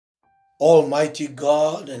Almighty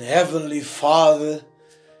God and Heavenly Father,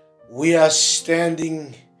 we are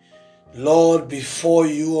standing, Lord, before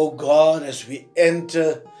you, O God, as we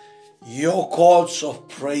enter your courts of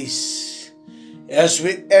praise, as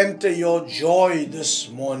we enter your joy this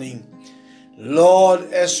morning.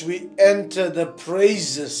 Lord, as we enter the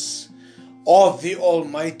praises of the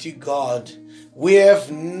Almighty God, we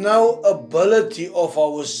have no ability of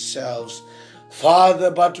ourselves,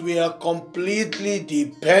 Father, but we are completely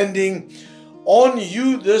depending on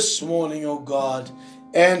you this morning, O God,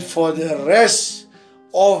 and for the rest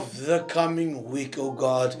of the coming week, O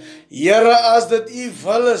God. Here, as dat u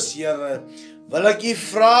wil is, Here, wil ek u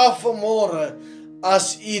vra vanmôre,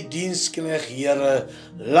 as u dienskneg, Here,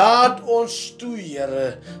 laat ons toe,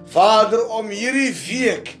 Here, Vader, om hierdie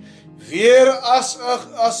week weer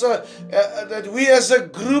that we as a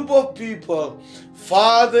group of people,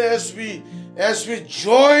 Father, as we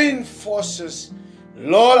join forces,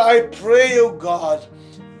 Lord, I pray, O God,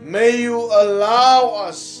 may you allow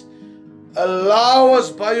us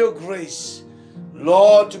by your grace,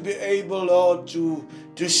 Lord, to be able, Lord, to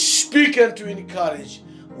speak and to encourage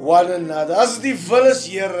one another. As die wil is,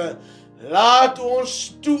 Here, laat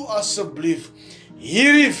ons toe asseblief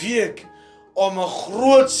hierdie week om 'n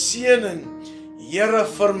groot seëning, Here,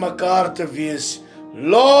 vir mekaar te wees.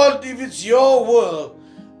 Lord, if it's your will,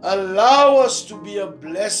 allow us to be a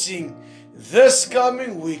blessing this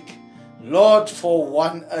coming week, Lord, for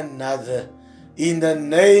one another. In the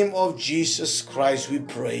name of Jesus Christ we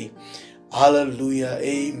pray. Hallelujah.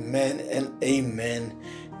 Amen and amen.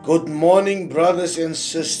 Good morning, brothers and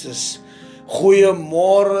sisters.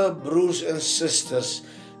 Goeiemôre, broers en sisters.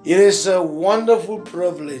 It is a wonderful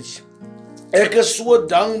privilege. Ek is so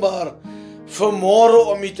dankbaar vanmôre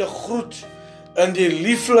om u te groet in die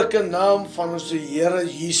lieflike naam van ons Here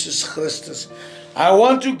Jesus Christus. I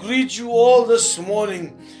want to greet you all this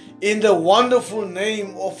morning in the wonderful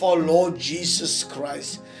name of our Lord Jesus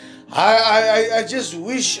Christ. I just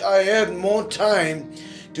wish I had more time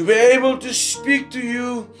to be able to speak to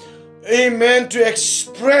you, amen, to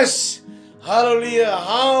express, hallelujah,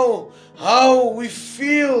 how we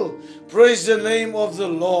feel, praise the name of the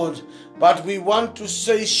Lord. But we want to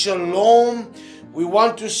say shalom. We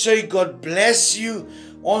want to say God bless you.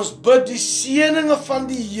 Ons bid die seëninge van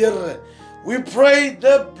die Here. We pray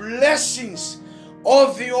the blessings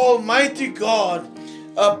of the Almighty God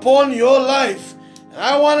upon your life. And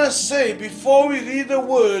I want to say, before we read the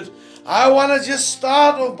word, I want to just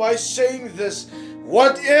start off by saying this.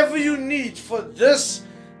 Whatever you need for this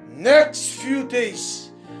next few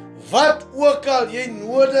days, wat ook al jy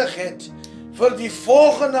nodig het vir die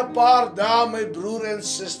volgende paar dae, my broer en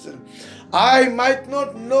sister. I might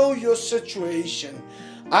not know your situation.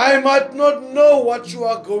 I might not know what you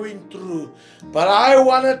are going through. But I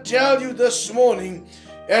want to tell you this morning,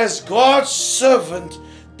 as God's servant,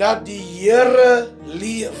 that die Here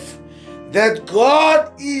leef. That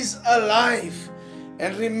God is alive.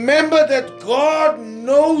 And remember that God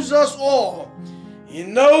knows us all. He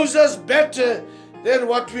knows us better than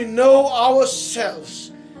what we know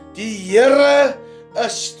ourselves. Die Here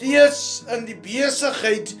is steeds in die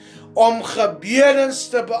besigheid om gebedens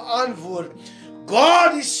te beantwoord.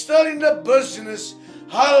 God is still in the business,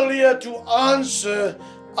 hallelujah, to answer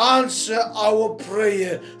our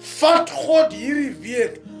prayer. Vat God hierdie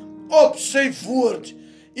week op sy woord.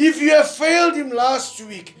 If you have failed him last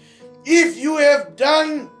week, if you have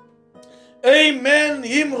done, amen,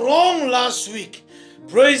 him wrong last week,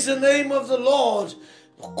 praise the name of the Lord.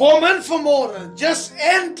 Kom in vanmôre, just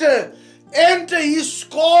enter his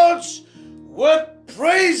courts with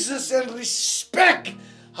praises and respect,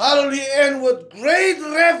 hallelujah, and with great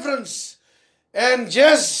reverence, and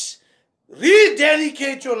just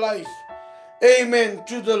rededicate your life, amen,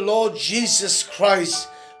 to the Lord Jesus Christ,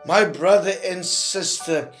 my brother and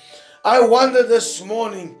sister. I wonder this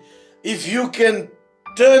morning if you can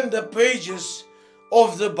turn the pages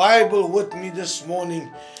of the Bible with me this morning.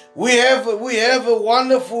 We have a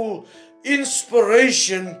wonderful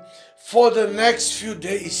inspiration for the next few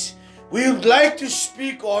days. We would like to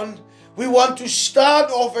speak on, we want to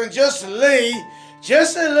start off and just lay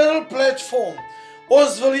just a little platform.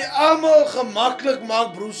 Ons wil die almal gemaklik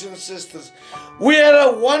maak, broers and sisters. We had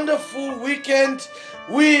a wonderful weekend.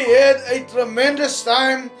 We had a tremendous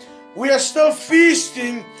time. We are still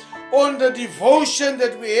feasting on the devotion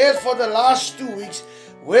that we had for the last 2 weeks,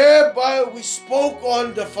 whereby we spoke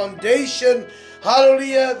on the foundation,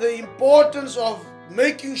 hallelujah, the importance of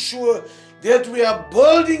making sure that we are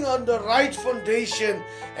building on the right foundation,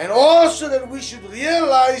 and also that we should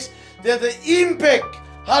realize that the impact,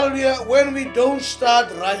 hallelujah, when we don't start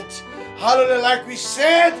right, hallelujah, like we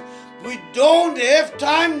said, We don't have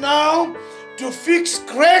time now to fix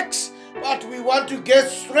cracks, but we want to get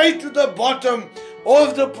straight to the bottom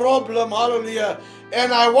of the problem. Hallelujah.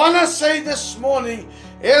 And I want to say this morning,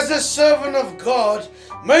 as a servant of God,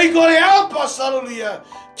 may God help us. Hallelujah.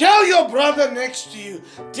 Tell your brother next to you,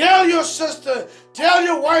 tell your sister, tell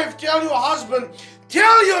your wife, tell your husband,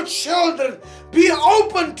 tell your children, be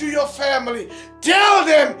open to your family. Tell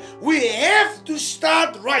them we have to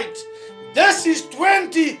start right. This is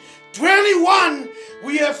 2021.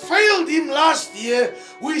 We have failed him last year.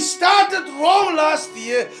 We started wrong last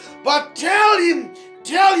year. But tell him,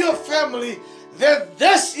 tell your family that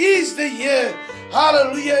this is the year.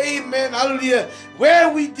 Hallelujah, amen, hallelujah. Where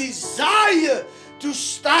we desire to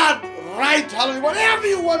start right. Hallelujah. Whatever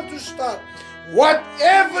you want to start.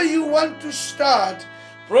 Whatever you want to start.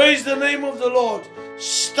 Praise the name of the Lord.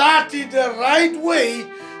 Start it the right way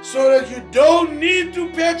so that you don't need to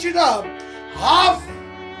patch it up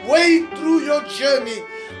halfway through your journey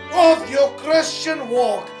of your Christian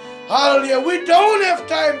walk. Hallelujah. We don't have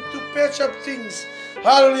time to patch up things.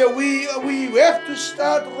 Hallelujah. We have to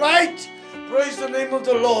start right. Praise the name of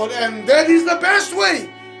the Lord. And that is the best way.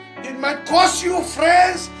 It might cost you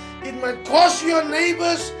friends. It might cost you your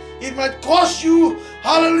neighbors. It might cost you,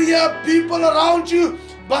 hallelujah, people around you.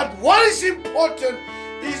 But what is important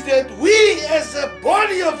is that we as a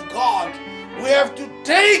body of God, we have to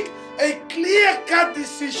take a clear-cut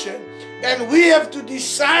decision. And we have to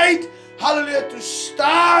decide, hallelujah, to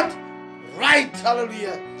start right.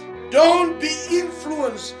 Hallelujah. Don't be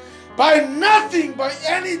influenced by nothing, by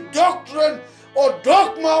any doctrine or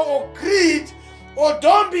dogma or creed, or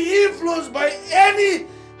don't be influenced by any,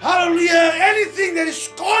 hallelujah, anything that is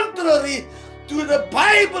contrary to the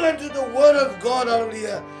Bible and to the Word of God.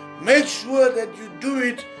 Hallelujah. Make sure that you do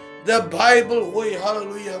it the Bible way.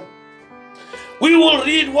 Hallelujah. We will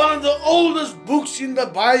read one of the oldest books in the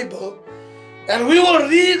Bible, and we will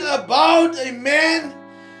read about a man,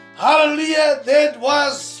 hallelujah, that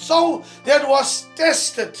was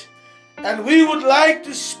tested. And we would like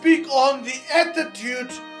to speak on the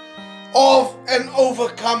attitude of an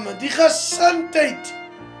overcomer. Die gesindheid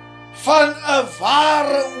van 'n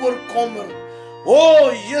ware oorkommer.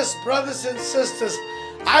 Oh yes, brothers and sisters,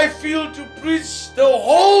 I feel to preach the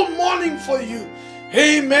whole morning for you.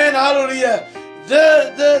 Amen, hallelujah.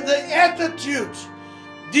 The attitude,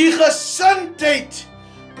 die gesindheid,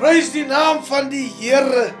 praise die naam van die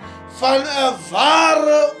Here, van 'n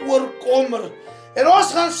ware oorkommer. En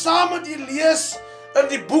ons gaan saam met u lees in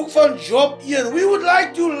die boek van Job 1. We would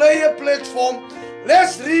like to lay a platform.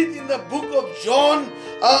 Let's read in the book of Job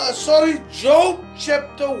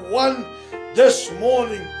chapter 1 this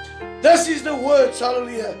morning. This is the words,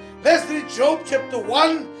 hallelujah. Let's read Job chapter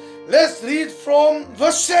 1. Let's read from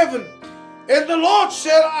verse 7. And the Lord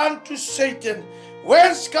said unto Satan,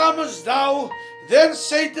 Whence comest thou? Then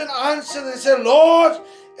Satan answered and said, Lord,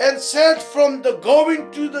 and said, From the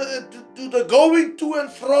going to the going to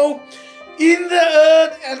and fro in the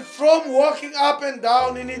earth, and from walking up and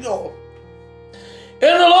down in it all.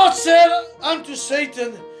 And the Lord said unto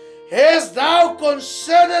Satan, Hast thou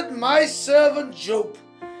considered my servant Job?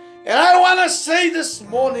 And I want to say this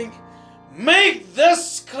morning, make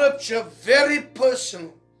this scripture very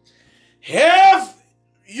personal. Have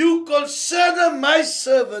you considered my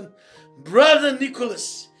servant, Brother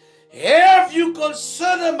Nicholas? Have you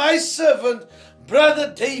considered my servant,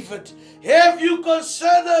 Brother David? Have you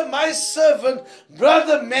considered my servant,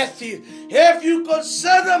 Brother Matthew? Have you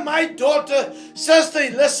considered my daughter, Sister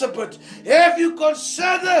Elizabeth? Have you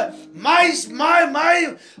considered my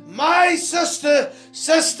sister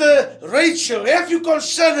Rachel? Have you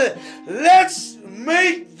considered? Let's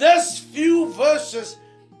make this few verses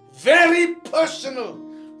very personal,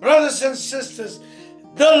 brothers and sisters.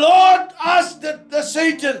 The Lord asked the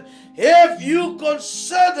Satan, have you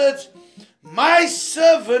considered my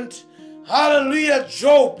servant, hallelujah,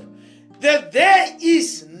 Job, that there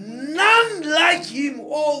is none like him?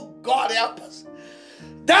 Oh, God help us.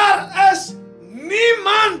 Daar is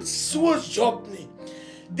niemand soos Job nie.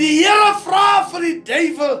 Die Here vra vir die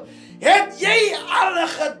duiwel, het jy al 'n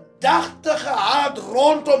gedagte gehad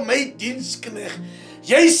rondom my dienskneg?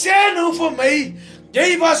 Jy sê nou vir my,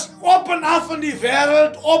 jy was op en af in die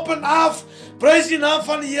wêreld, op en af, praise die naam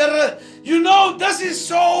van die Here. You know, this is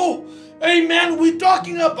so, amen, we're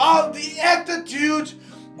talking about the attitude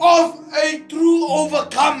of a true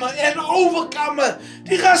overcomer, an overcomer,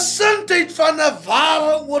 die gesindheid van 'n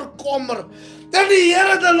ware oorkommer. Then the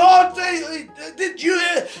Here, the Lord say,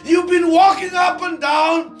 you've been walking up and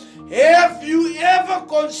down, have you ever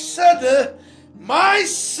considered my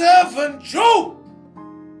servant Job?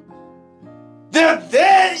 That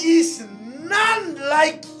there is none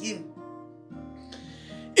like him.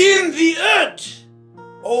 in the earth.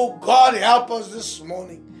 Oh God, help us this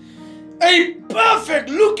morning. A perfect,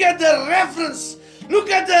 look at the reference, look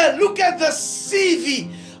at the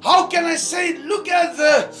CV. How can I say it? Look at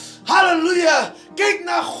the, hallelujah, kyk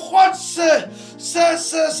na God se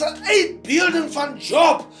uitbeelding van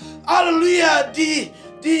Job. Hallelujah, die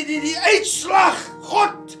uitslag.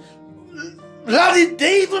 God, laat die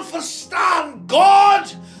duivel verstaan.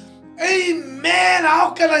 God, amen,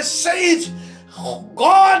 how can I say it?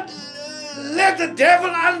 God, let the devil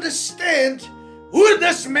understand who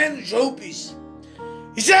this man Job is.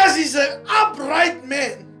 He says he's an upright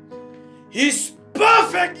man. He's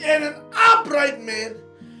perfect and an upright man.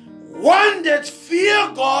 One that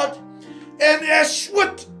fear God and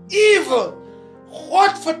eschew evil.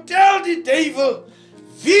 God vertel die duivel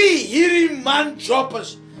wie hierdie man Job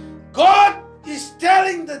is. God is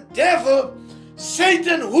telling the devil,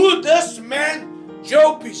 Satan, who this man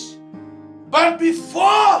Job is. But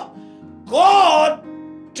before God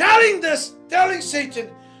telling Satan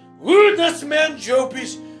who this man Job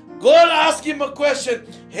is, God asked him a question.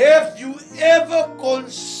 Have you ever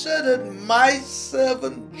considered my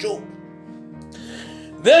servant Job?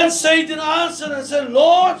 Then Satan answered and said,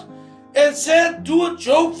 Lord, and said, do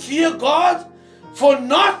Job fear God? For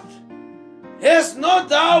not hast not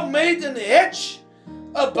thou made an hedge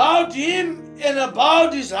about him and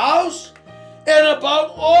about his house and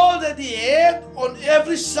about all that he had on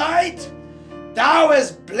every side? Thou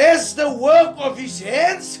hast blessed the work of his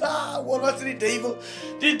hands. Wat was die duivel?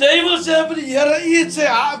 Die duivel sê vir die Here, U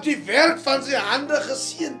het die werk van sy hande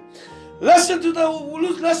geseën. Listen to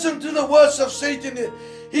the words of Satan.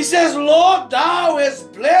 He says, Lord, thou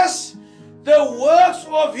hast blessed the works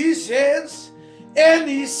of his hands, and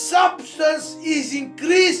his substance is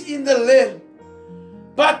increased in the land.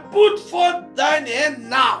 But put forth thine hand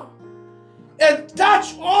now, and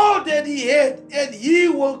touch all that he had, and he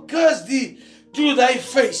will curse thee to thy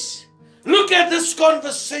face. Look at this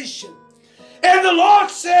conversation. And the Lord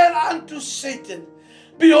said unto Satan,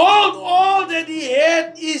 behold, all that he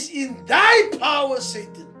had is in thy power,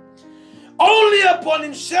 Satan. Only upon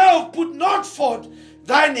himself put not forth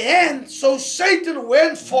thine hand. So Satan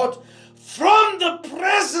went forth from the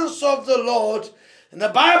presence of the Lord. And the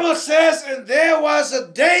Bible says, and there was a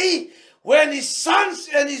day when his sons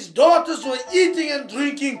and his daughters were eating and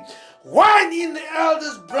drinking wine in the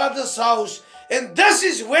eldest brother's house. And this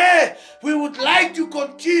is where we would like to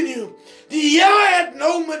continue. Die Here het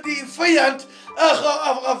nou met die vyand 'n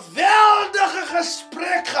geweldige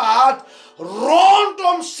gesprek gehad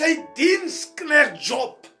rondom sy diensknegt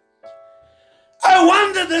Job. I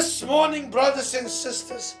wonder this morning, brothers and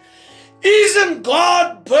sisters, isn't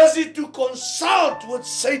God busy to consult with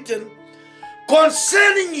Satan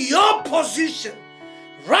concerning your position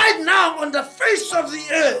right now on the face of the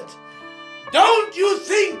earth? Don't you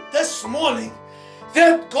think this morning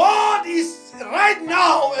that God is right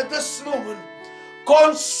now at this moment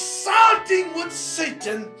consulting with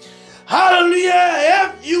Satan? Hallelujah.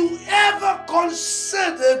 Have you ever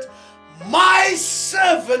considered my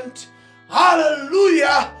servant?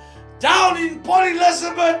 Hallelujah. Down in Port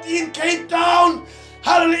Elizabeth, in Cape Town,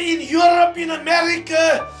 hallelujah, in Europe, in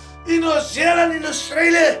America, in New Zealand, in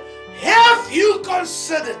Australia. Have you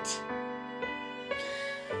considered?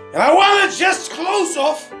 And I want to just close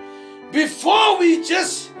off before we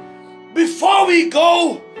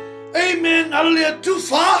go, amen, hallelujah, too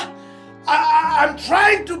far. I'm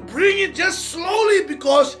trying to bring it just slowly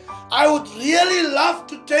because I would really love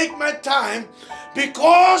to take my time,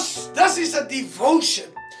 because this is a devotion.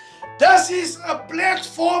 This is a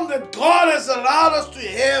platform that God has allowed us to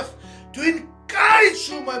have to encourage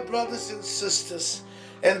you, my brothers and sisters.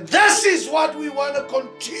 And this is what we want to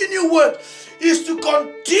continue with, is to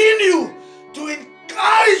continue to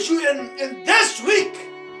encourage you. And this week,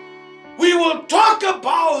 we will talk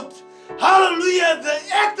about, hallelujah, the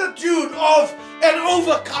attitude of an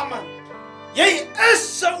overcomer. Jy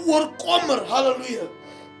is 'n oorkomer, hallelujah.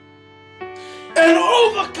 An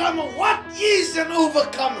overcomer, what is an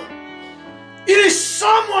overcomer? It is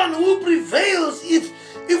someone who prevails if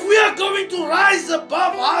we are going to rise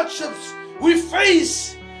above hardships we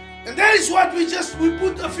face. And that is what we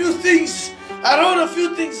put a few things, I wrote a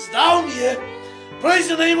few things down here. Praise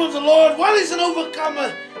the name of the Lord. What is an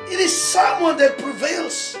overcomer? It is someone that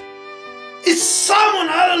prevails. It's someone,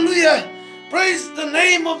 hallelujah, praise the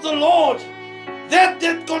name of the Lord, that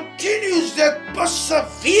continues, that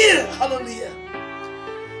persevere, hallelujah,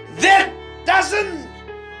 that doesn't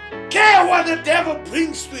care what the devil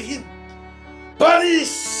brings to him, but it is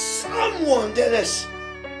someone that has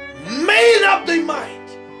made up their mind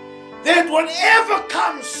that whatever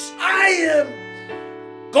comes, I am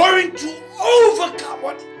going to overcome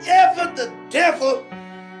whatever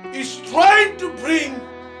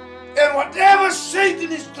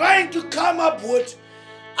come up with.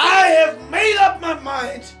 I have made up my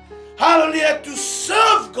mind, hallelujah, to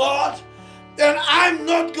serve God, and I'm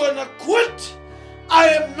not going to quit. I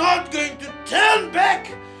am not going to turn back.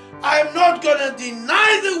 I am not going to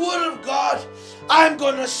deny the word of God. I'm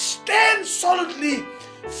going to stand solidly,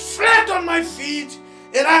 flat on my feet,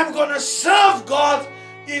 and I'm going to serve God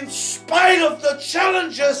in spite of the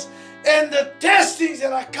challenges and the testings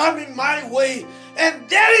that are coming my way. And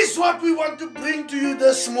that is what we want to bring to you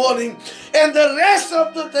this morning and the rest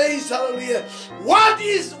of the days, hallelujah. Who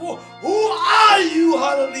are you,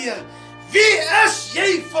 hallelujah? Wie is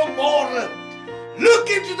jy vanmorgen? Look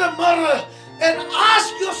into the mirror and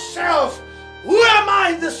ask yourself, who am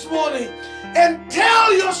I this morning? And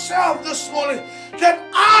tell yourself this morning that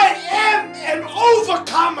I am an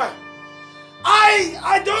overcomer.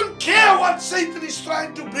 I don't care what Satan is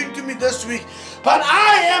trying to bring to me this week, but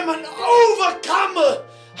I am an overcomer.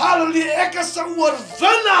 Hallelujah. Ek is 'n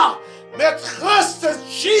oorwinnaar met Christus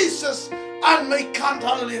Jesus aan my kant.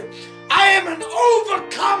 Hallelujah. I am an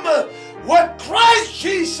overcomer with Christ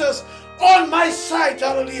Jesus on my side.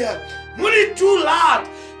 Hallelujah. Moenie toelaat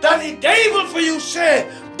dat die duivel vir jou sê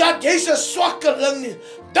dat jy's 'n swakkeling nie.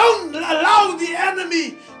 Don't allow the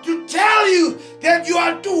enemy to tell you that you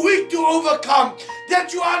are too weak to overcome,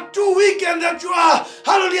 that you are too weak and that you are,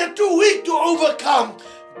 hallelujah, too weak to overcome.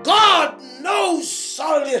 God knows,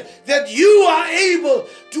 hallelujah, that you are able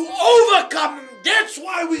to overcome. That's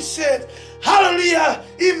why we said, hallelujah,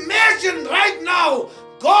 imagine right now,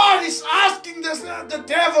 God is asking the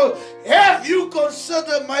devil, have you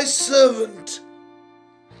considered my servant?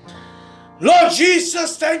 Lord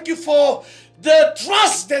Jesus, thank you for the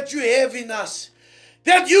trust that you have in us,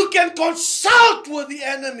 that you can consult with the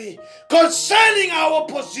enemy concerning our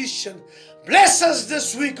position. Bless us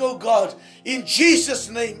this week, oh God. In Jesus'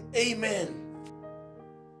 name, amen.